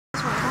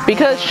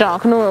Because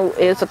Junkanoo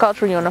is a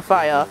cultural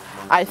unifier,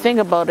 I think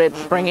about it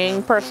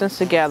bringing persons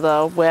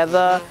together,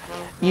 whether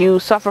you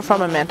suffer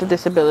from a mental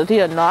disability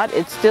or not.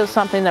 It's still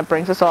something that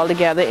brings us all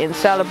together in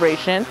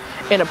celebration,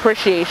 in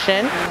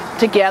appreciation,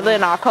 together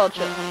in our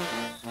culture.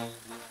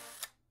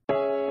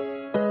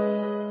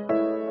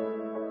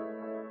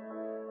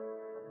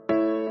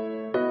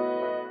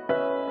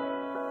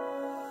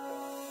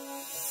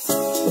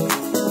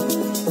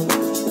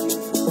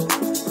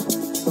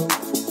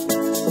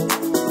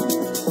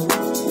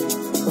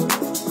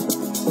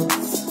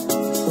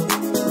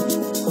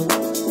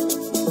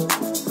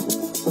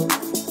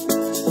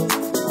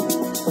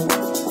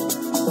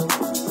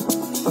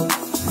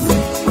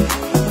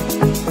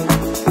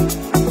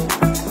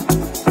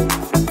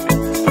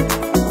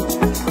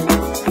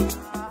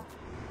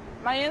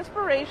 My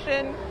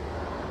inspiration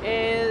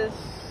is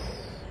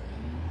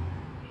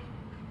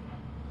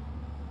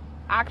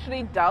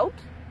actually doubt.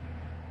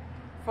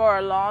 For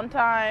a long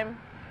time,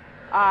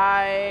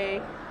 I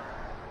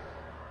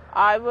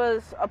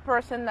was a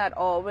person that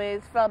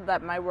always felt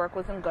that my work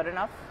wasn't good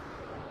enough.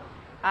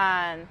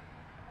 And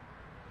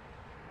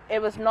it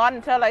was not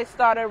until I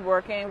started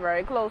working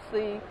very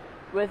closely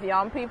with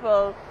young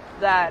people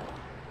that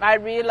I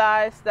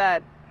realized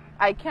that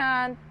I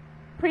can't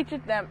preach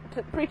it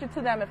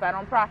to them if I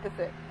don't practice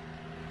it.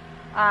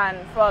 And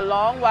for a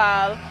long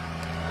while,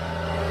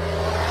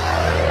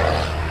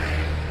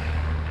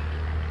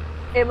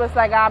 it was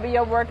like, Abby,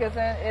 your work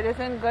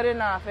isn't good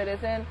enough. It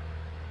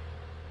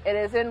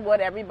isn't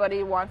what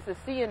everybody wants to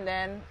see. And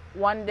then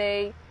one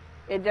day,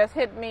 it just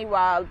hit me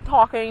while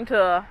talking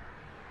to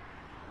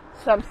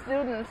some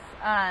students,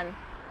 and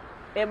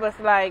it was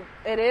like,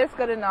 it is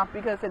good enough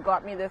because it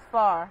got me this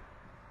far,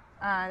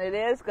 and it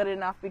is good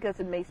enough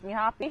because it makes me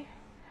happy.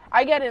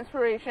 I get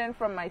inspiration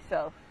from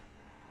myself,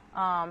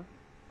 and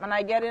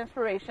I get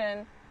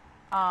inspiration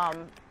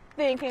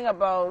thinking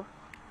about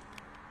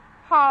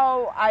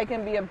how I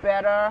can be a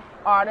better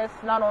artist,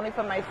 not only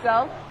for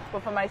myself,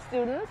 but for my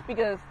students,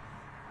 because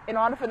in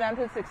order for them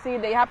to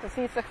succeed, they have to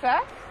see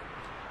success,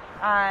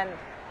 and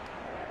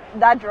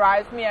that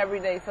drives me every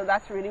day. So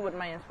that's really what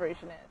my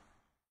inspiration is.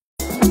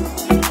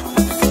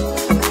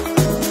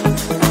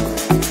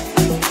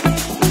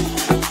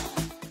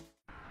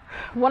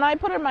 When I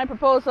put in my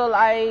proposal,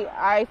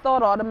 I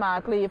thought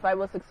automatically if I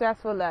was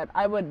successful that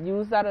I would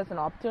use that as an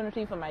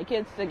opportunity for my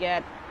kids to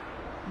get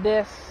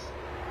this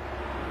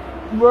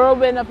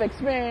whirlwind of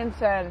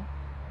experience. And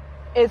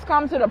it's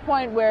come to the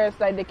point where it's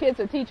like the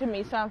kids are teaching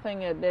me something.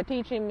 They're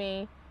teaching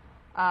me,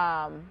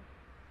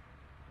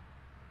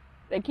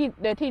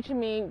 they're teaching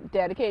me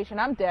dedication.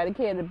 I'm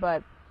dedicated,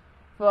 but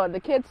for the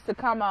kids to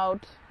come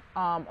out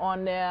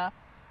on their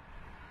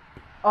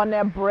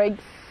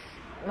breaks,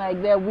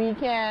 like their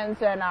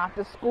weekends and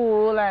after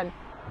school and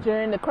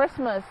during the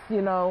Christmas,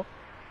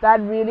 that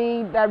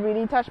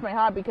really touched my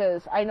heart,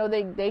 because I know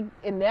they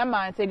in their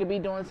minds they could be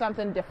doing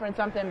something different,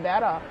 something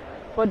better,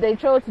 but they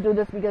chose to do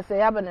this because they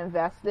haven't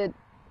invested.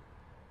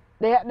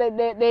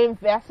 They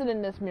invested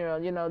in this mural,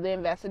 they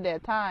invested their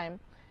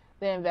time,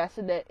 they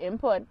invested their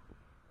input,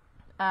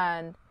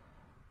 and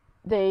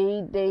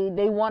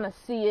they want to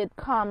see it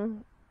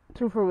come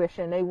to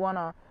fruition. They want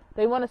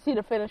to see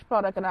the finished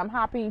product, and I'm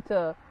happy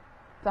to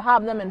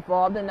have them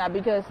involved in that,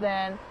 because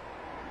then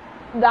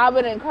that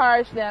would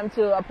encourage them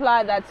to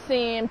apply that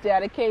same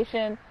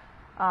dedication,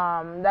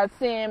 that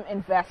same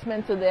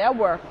investment to their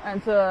work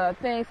and to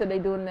things that they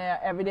do in their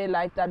everyday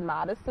life that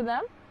matters to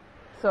them.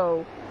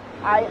 So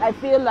I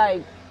feel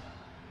like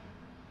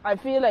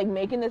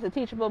making this a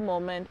teachable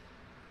moment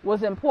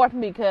was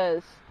important,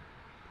 because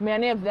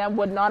many of them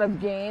would not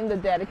have gained the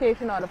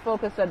dedication or the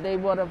focus that they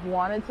would have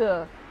wanted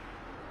to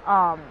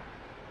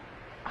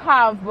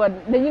have.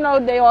 But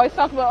they always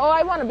talk about,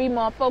 I want to be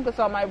more focused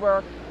on my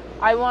work,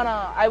 I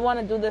want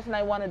to do this and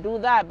I want to do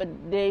that, but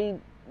they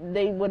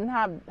wouldn't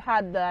have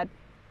had that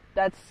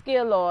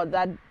skill or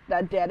that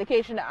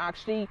dedication to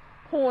actually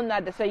hone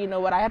that, to say, you know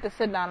what, I have to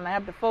sit down and I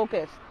have to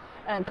focus.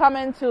 And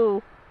coming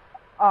to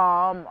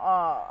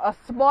a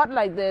sport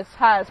like this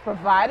has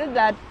provided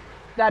that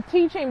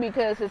teaching,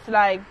 because it's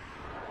like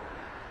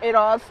it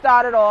all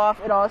started off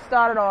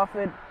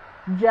with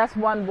just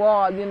one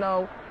wall.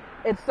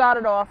 It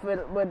started off with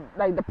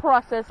like the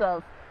process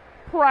of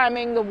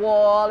priming the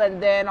wall,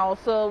 and then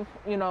also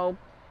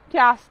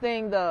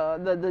casting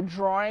the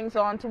drawings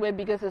onto it,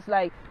 because it's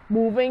like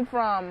moving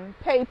from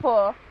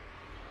paper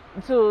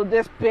to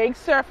this big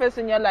surface,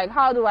 and you're like,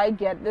 how do I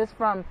get this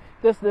from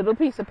this little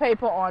piece of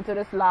paper onto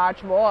this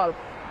large wall?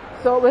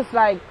 So it's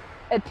like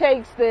it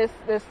takes this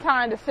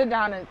time to sit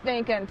down and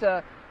think, and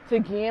to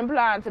game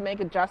plan, to make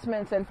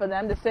adjustments, and for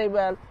them to say,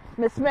 well,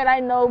 Ms. Smith, I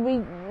know we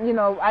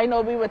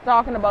were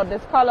talking about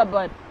this color,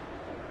 but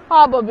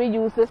how about we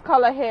use this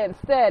color here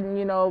instead?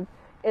 And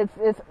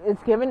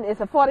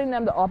it's affording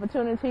them the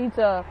opportunity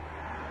to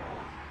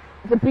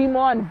be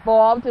more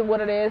involved in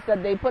what it is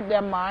that they put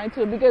their mind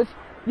to, because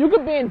you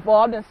could be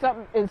involved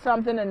in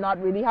something and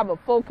not really have a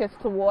focus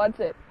towards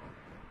it,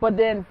 but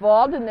they're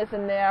involved in this,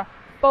 and their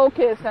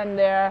focus and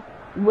their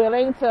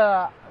willing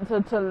to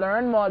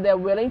learn more. They're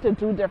willing to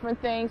do different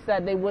things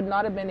that they would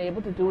not have been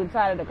able to do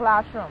inside of the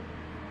classroom.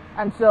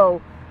 And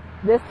so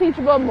this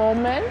teachable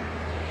moment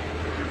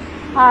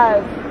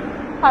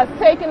has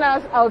taken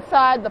us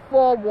outside the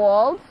four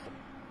walls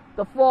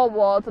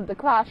of the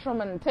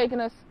classroom, and taken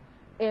us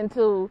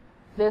into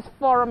this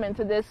forum,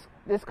 into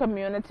this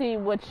community,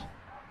 which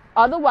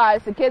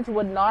otherwise the kids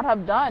would not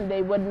have done.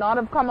 They would not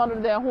have come out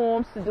of their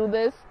homes to do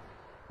this.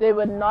 They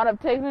would not have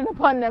taken it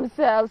upon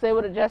themselves. They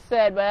would have just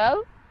said,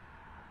 well,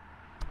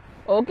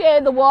 okay,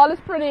 the wall is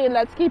pretty,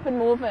 let's keep it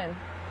moving.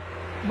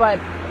 But,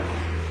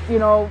 you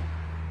know,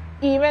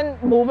 even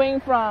moving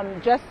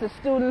from just the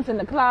students in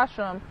the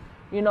classroom,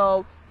 you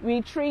know,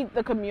 we treat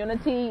the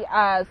community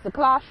as the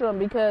classroom,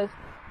 because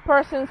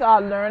persons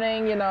are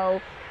learning, you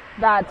know,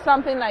 that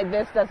something like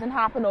this doesn't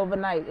happen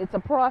overnight. It's a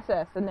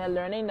process, and they're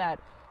learning that,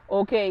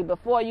 okay,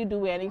 before you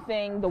do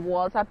anything, the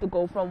walls have to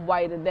go from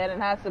white, and then it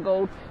has to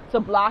go to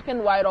black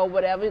and white, or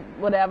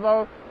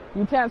whatever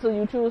utensil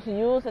you choose to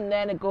use, and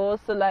then it goes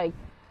to like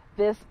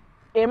this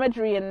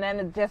imagery, and then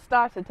it just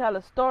starts to tell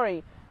a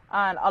story.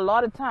 And a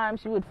lot of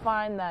times you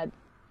find that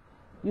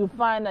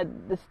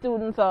the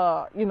students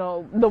are, you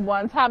know, the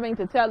ones having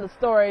to tell the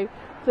story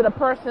to the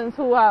persons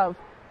who have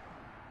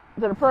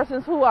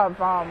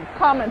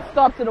come and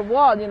stopped to the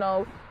wall. You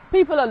know,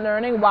 people are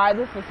learning why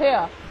this is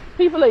here.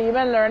 People are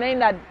even learning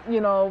that,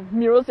 you know,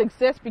 murals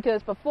exist,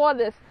 because before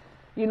this,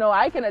 you know,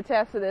 I can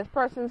attest to this,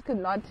 persons could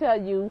not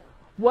tell you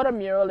what a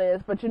mural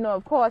is. But, you know,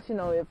 of course, you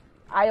know, if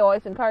I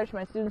always encourage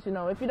my students, you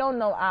know, if you don't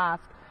know,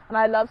 ask. And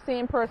I love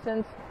seeing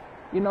persons,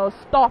 you know,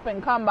 stop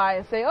and come by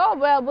and say, oh,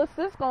 well, what's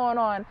this going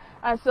on?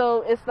 And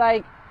so it's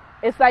like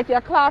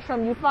your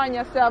classroom. You find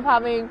yourself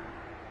having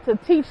to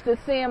teach the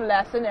same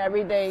lesson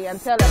every day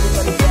and tell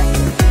everybody that.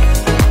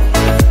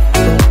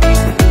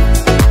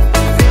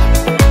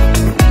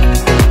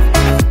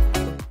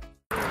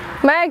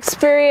 My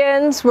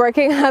experience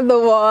working at the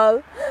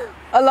wall,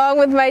 along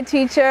with my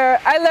teacher,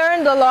 I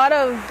learned a lot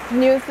of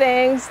new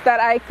things that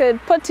I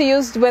could put to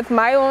use with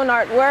my own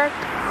artwork.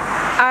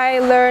 I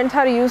learned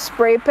how to use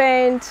spray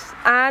paint,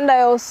 and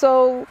I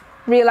also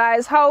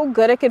realized how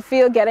good it could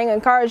feel getting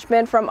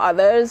encouragement from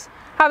others.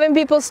 Having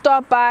people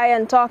stop by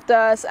and talk to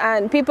us,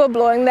 and people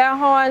blowing their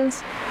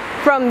horns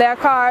from their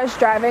cars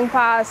driving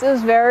past, it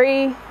was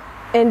very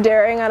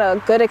endearing and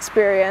a good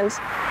experience.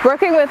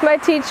 Working with my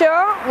teacher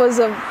was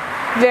a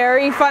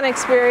very fun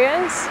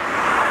experience.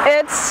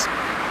 It's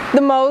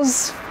the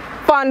most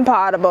fun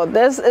part about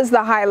this, is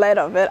the highlight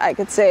of it, I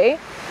could say.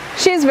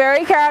 She's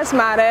very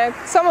charismatic.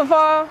 Some of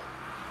her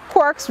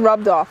quirks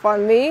rubbed off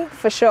on me,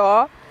 for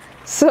sure.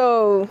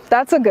 So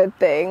that's a good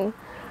thing.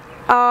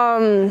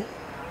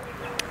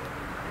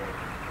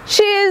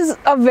 She is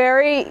a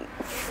very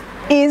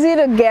easy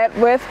to get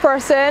with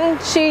person.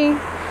 She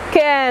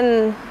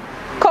can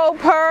cope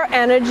her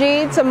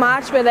energy to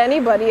match with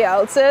anybody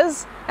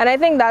else's. And I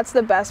think that's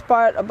the best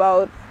part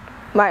about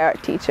my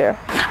art teacher.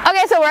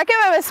 Okay, so working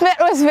with Ms. Smith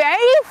was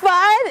very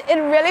fun. It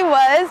really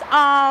was.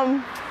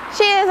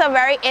 She is a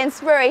very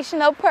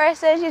inspirational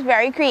person. She's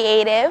very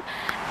creative,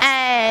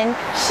 and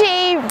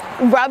she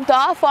rubbed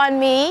off on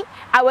me.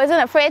 I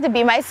wasn't afraid to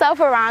be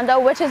myself around her,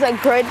 which is a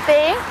good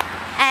thing.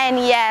 And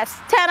yes,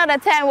 10 out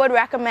of 10 would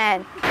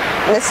recommend.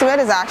 Ms. Smith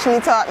has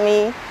actually taught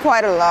me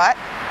quite a lot.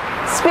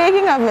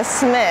 Speaking of Ms.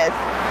 Smith,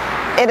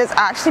 it has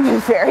actually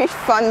been very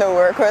fun to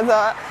work with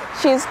her.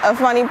 She's a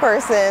funny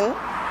person.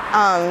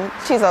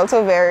 She's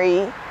also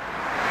very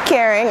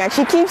caring, and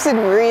she keeps it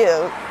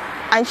real.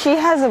 And she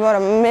has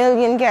about 1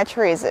 million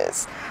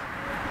catchphrases.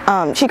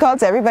 She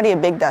calls everybody a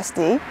big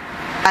dusty.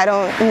 I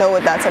don't know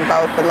what that's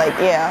about, but like,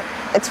 yeah,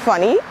 it's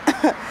funny.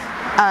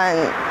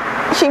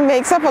 And she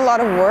makes up a lot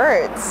of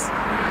words.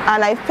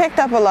 And I've picked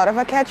up a lot of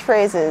her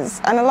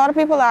catchphrases. And a lot of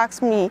people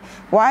ask me,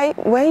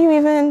 where you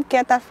even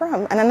get that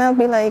from? And then I'll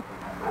be like,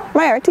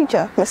 my art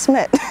teacher, Ms.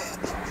 Smith.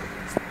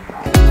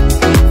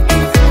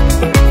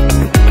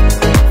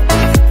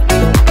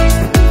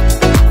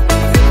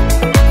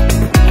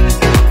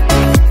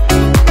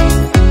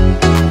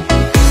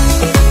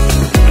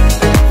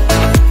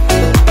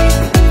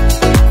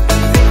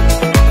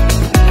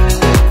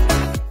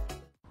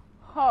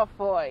 Oh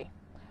boy,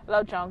 I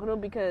love Junkanoo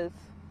because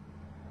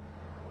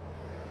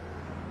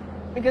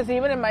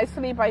even in my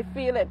sleep I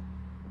feel it,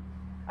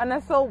 and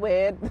that's so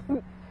weird.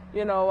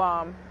 you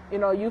know,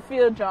 you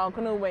feel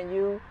Junkanoo when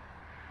you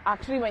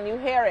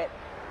hear it,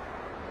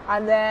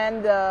 and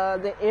then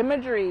the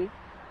imagery,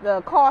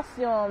 the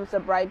costumes, the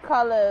bright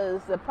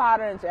colors, the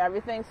patterns,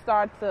 everything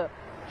starts to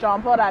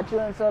jump out at you,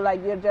 and so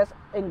like you're just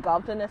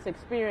engulfed in this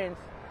experience.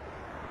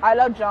 I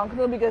love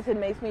Junkanoo because it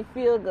makes me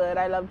feel good.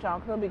 I love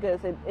Junkanoo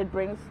because it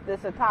brings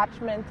this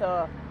attachment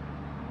to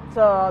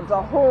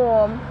the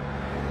home,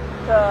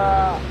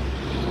 to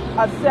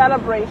a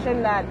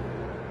celebration that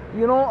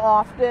you don't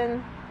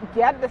often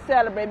get to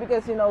celebrate,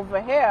 because, you know,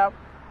 for here,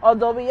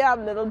 although we have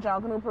little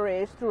Junkanoo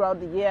parades throughout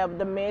the year,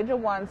 the major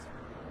ones,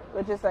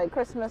 which is like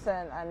Christmas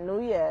and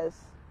New Year's,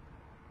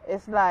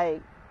 it's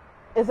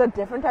a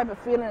different type of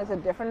feeling, it's a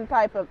different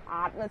type of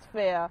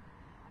atmosphere,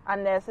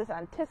 and there's this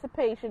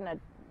anticipation that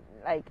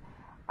Like,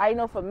 I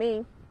know for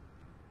me,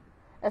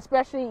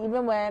 especially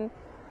even when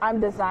I'm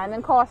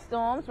designing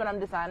costumes,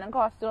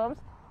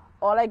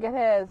 all I can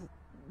hear is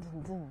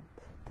dun dun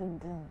dun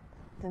dun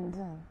dun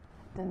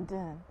dun dun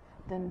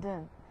dun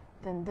dun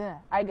dun dun.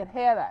 I can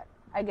hear that.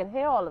 I can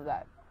hear all of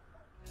that.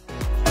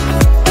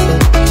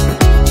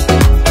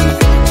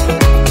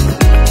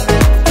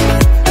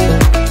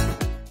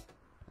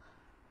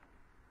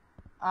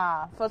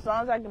 For as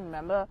long as I can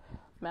remember,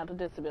 mental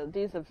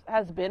disabilities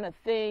has been a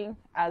thing,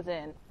 as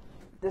in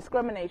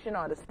discrimination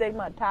or the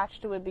stigma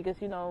attached to it, because,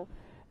 you know,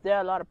 there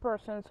are a lot of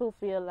persons who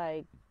feel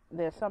like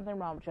there's something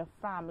wrong with your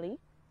family,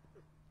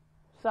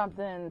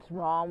 something's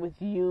wrong with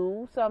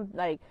you,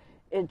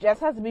 it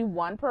just has to be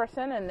one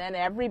person, and then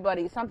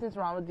something's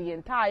wrong with the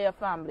entire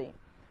family.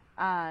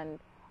 And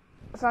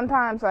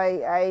sometimes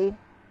I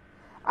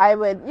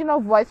would, you know,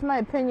 voice my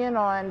opinion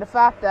on the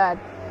fact that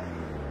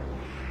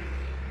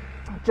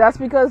just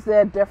because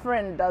they're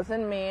different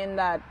doesn't mean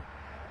that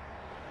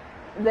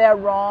they're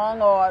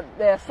wrong or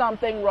there's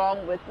something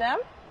wrong with them.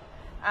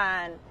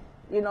 And,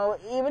 you know,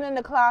 even in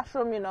the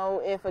classroom, you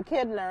know, if a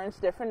kid learns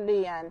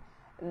differently and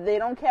they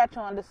don't catch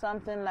on to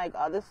something like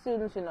other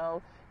students, you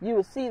know, you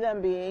will see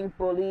them being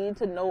bullied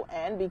to no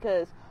end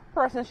because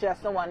persons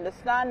just don't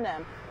understand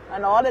them.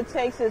 And all it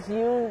takes is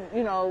you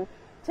know,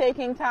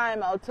 taking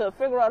time out to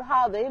figure out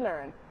how they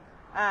learn.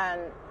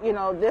 And, you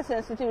know, this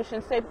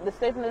institution, the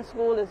Stapleton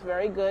School, is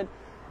very good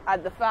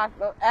at the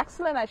fact of,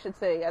 excellent, I should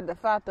say, at the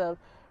fact of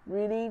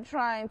really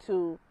trying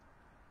to,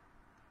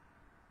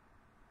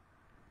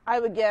 I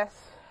would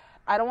guess,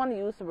 I don't want to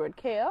use the word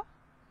care,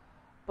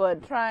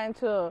 but trying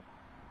to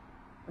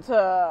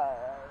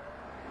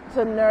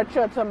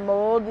nurture, to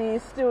mold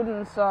these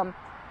students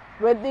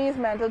with these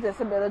mental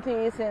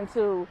disabilities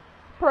into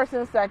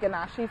persons that can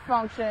actually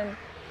function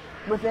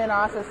within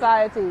our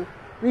society.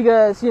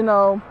 Because, you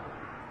know,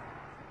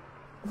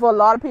 for a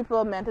lot of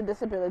people, mental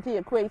disability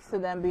equates to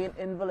them being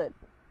invalid,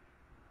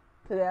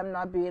 to them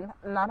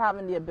not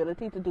having the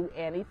ability to do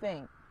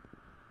anything.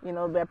 You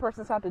know, their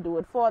persons have to do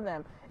it for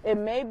them. It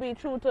may be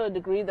true to a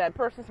degree that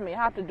persons may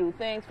have to do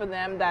things for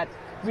them that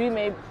we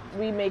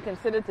may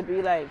consider to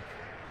be like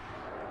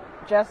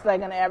just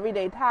like an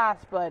everyday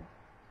task, but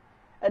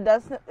it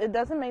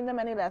doesn't make them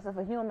any less of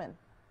a human.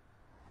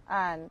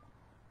 And,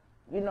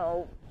 you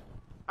know,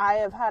 I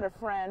have had a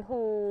friend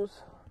whose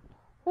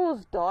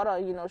daughter,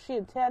 you know, she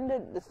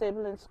attended the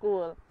Stapleton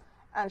School,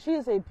 and she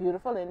is a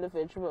beautiful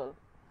individual.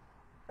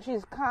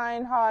 She's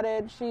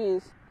kind-hearted,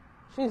 she's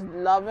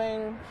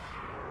loving,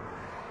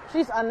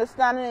 she's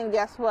understanding, and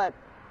guess what?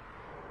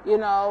 You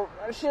know,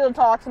 she'll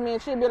talk to me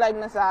and she'll be like,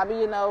 Miss Abby,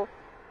 you know,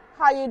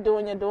 how you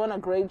doing? You're doing a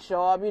great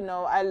job, you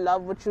know, I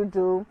love what you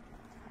do.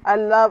 I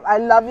love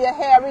your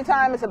hair. Every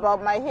time it's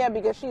about my hair,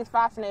 because she's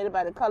fascinated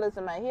by the colors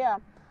in my hair.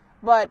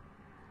 But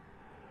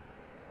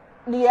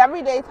the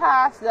everyday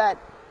tasks that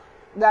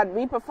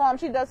we perform,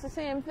 she does the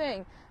same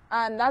thing.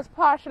 And that's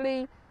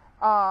partially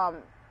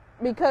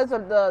because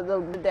of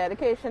the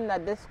dedication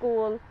that this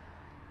school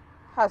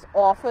has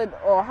offered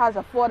or has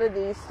afforded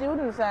these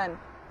students. And,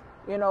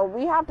 you know,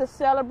 we have to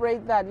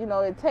celebrate that. You know,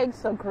 it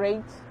takes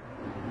great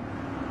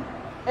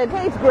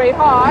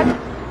heart.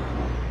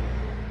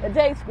 It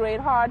takes great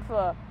heart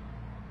for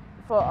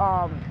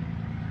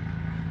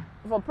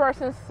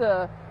persons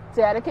to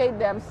dedicate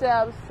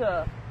themselves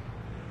to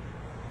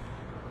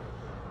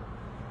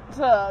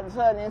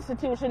an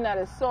institution that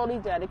is solely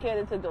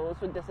dedicated to those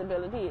with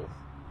disabilities.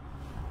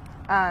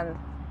 And,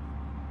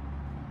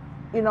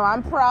 you know,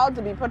 I'm proud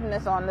to be putting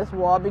this on this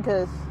wall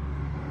because,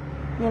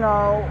 you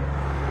know,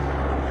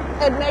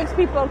 it makes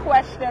people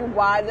question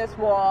why this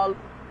wall,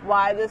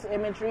 why this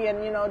imagery,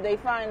 and, you know, they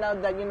find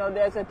out that, you know,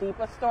 there's a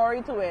deeper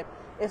story to it.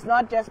 It's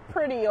not just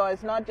pretty, or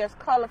it's not just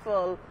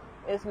colorful,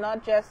 it's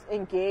not just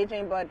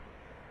engaging, but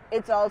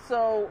it's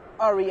also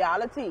a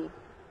reality.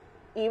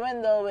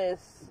 Even though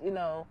it's, you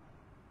know,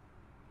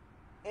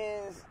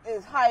 is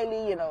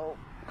highly, you know,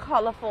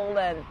 colorful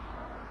and,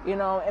 you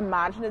know,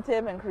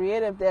 imaginative and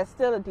creative, there's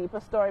still a deeper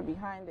story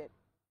behind it.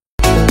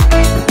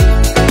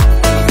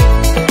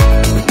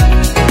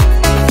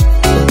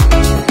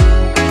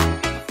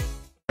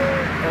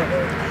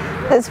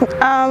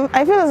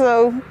 I feel as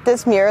though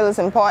this mural is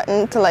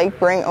important to like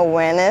bring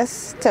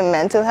awareness to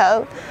mental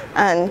health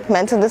and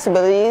mental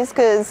disabilities,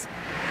 because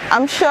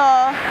I'm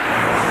sure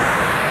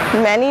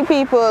many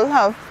people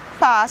have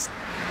passed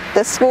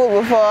the school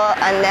before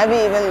and never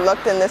even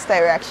looked in this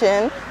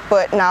direction,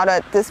 but now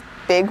that this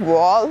big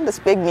wall, this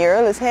big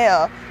mural is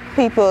here,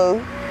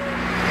 people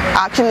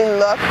actually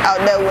look out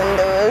their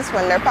windows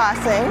when they're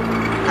passing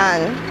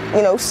and,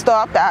 you know,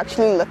 stop to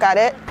actually look at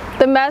it.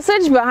 The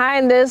message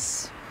behind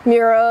this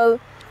mural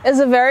is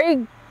a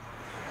very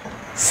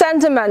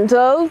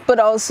sentimental but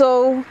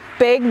also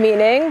big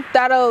meaning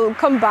that'll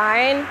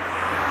combine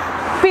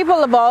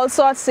people of all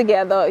sorts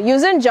together.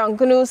 Using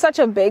Junkanoo, such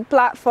a big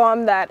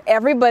platform that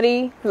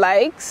everybody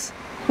likes,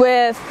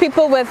 with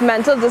people with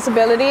mental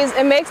disabilities,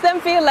 it makes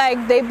them feel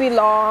like they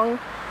belong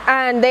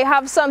and they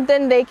have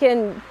something they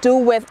can do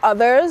with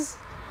others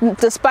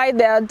despite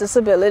their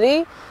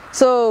disability.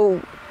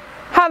 So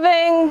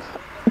Having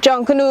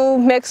Junkanoo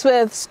mixed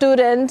with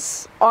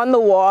students on the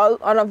wall,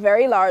 on a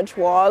very large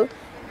wall,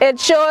 it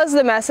shows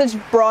the message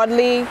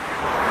broadly,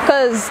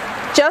 because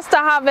just to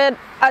have it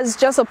as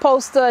just a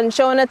poster and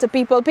showing it to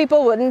people,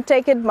 people wouldn't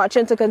take it much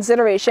into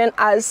consideration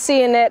as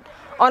seeing it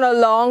on a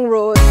long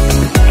road.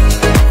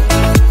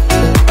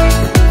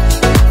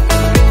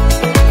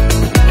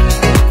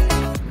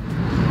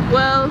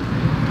 Well,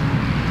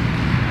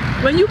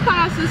 when you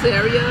pass this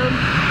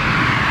area,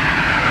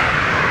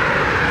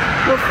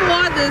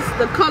 before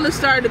the color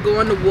started to go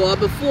on the wall,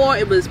 before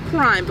it was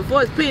primed,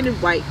 before it was painted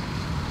white,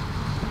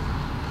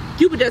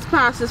 you would just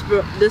pass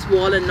this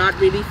wall and not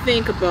really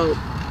think about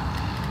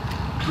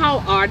how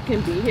art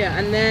can be here.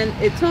 And then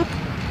it took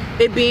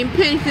it being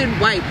painted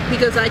white,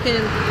 because I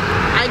can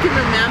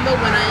remember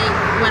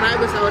when I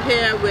was out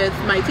here with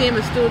my team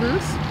of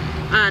students,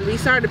 and we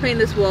started to paint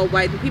this wall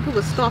white, and people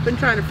were stopping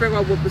trying to figure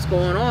out what was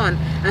going on.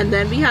 And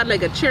then we had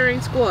like a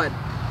cheering squad,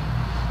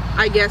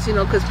 I guess, you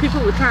know, because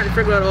people were trying to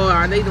figure out, oh,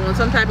 are they doing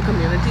some type of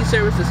community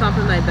service or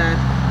something like that.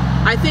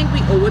 I think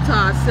we owe it to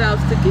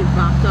ourselves to give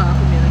back to our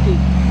community.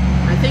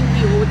 I think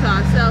we owe it to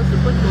ourselves to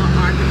put more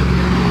art in the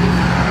community,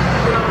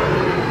 you know,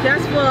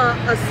 just for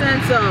a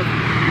sense of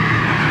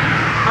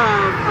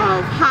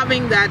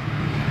having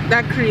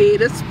that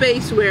creative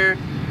space where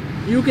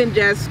you can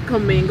just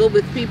commingle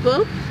with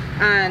people,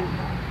 and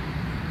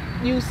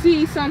you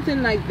see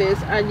something like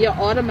this and you're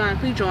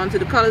automatically drawn to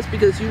the colors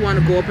because you want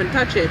to go up and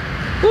touch it.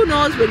 Who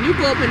knows, when you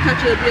go up and touch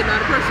it, it'll be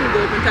another person who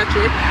go up and touch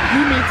it,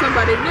 you meet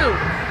somebody new.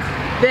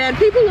 Then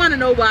people want to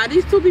know why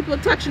these two people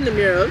touching the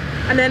mural,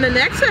 and then the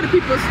next set of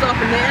people stop,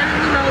 and then,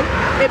 you know,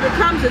 it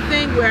becomes a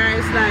thing where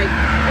it's like,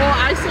 oh,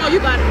 I saw you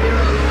by the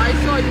mural, or I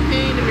saw you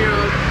painting the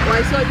mural, or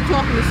I saw you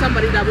talking to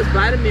somebody that was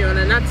by the mural.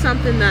 And that's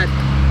something that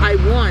I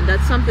want.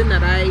 That's something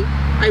that I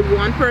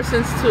want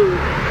persons to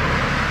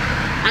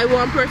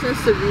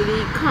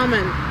really come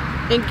and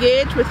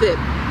engage with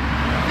it.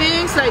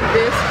 Things like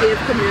this give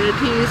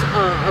communities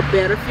a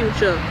better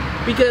future,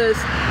 because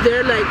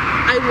they're like,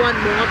 I want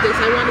more of this,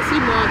 I want to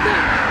see more of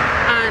that.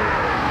 And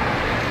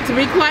to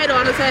be quite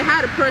honest, I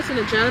had a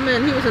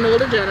gentleman, he was an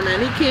older gentleman,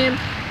 he came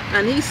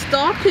and he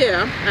stopped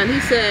here and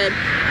he said,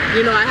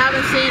 you know, I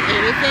haven't seen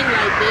anything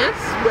like this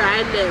where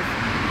I live.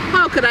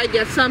 How could I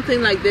get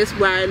something like this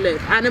where I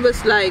live? And it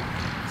was like,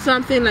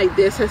 something like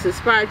this has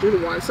inspired you to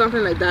want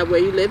something like that where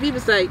you live. He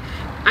was like,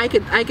 I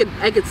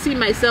could see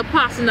myself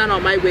passing that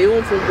on my way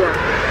home from work.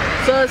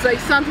 So it's like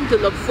something to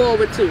look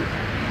forward to.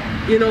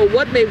 You know,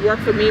 what may work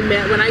for me,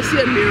 man. When I see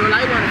a mural,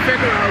 I want to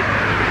figure out,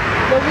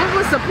 well, what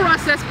was the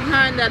process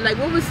behind that? Like,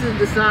 what was the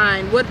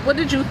design? What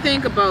did you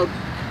think about?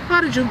 How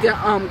did you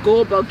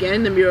go about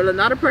getting the mural?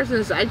 Another person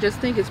is, I just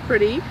think it's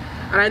pretty,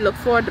 and I look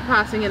forward to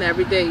passing it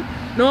every day.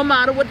 No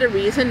matter what the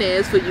reason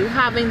is for you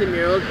having the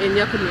mural in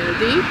your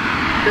community,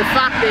 the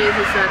fact is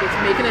that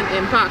it's making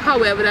an impact.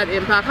 However that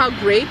impact, how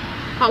great,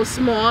 how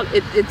small,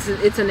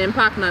 it's an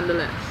impact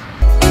nonetheless.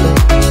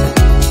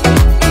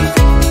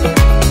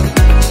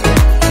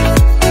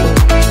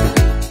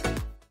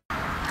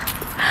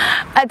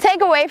 A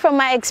takeaway from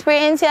my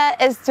experience here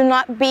is to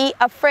not be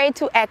afraid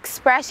to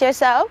express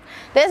yourself.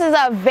 This is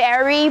a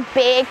very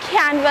big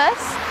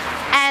canvas,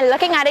 and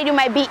looking at it you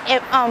might be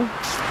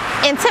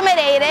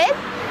intimidated,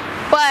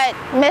 but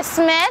Miss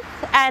Smith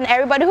and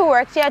everybody who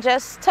works here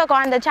just took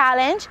on the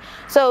challenge.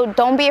 So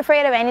don't be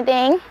afraid of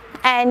anything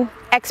and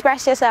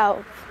express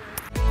yourself.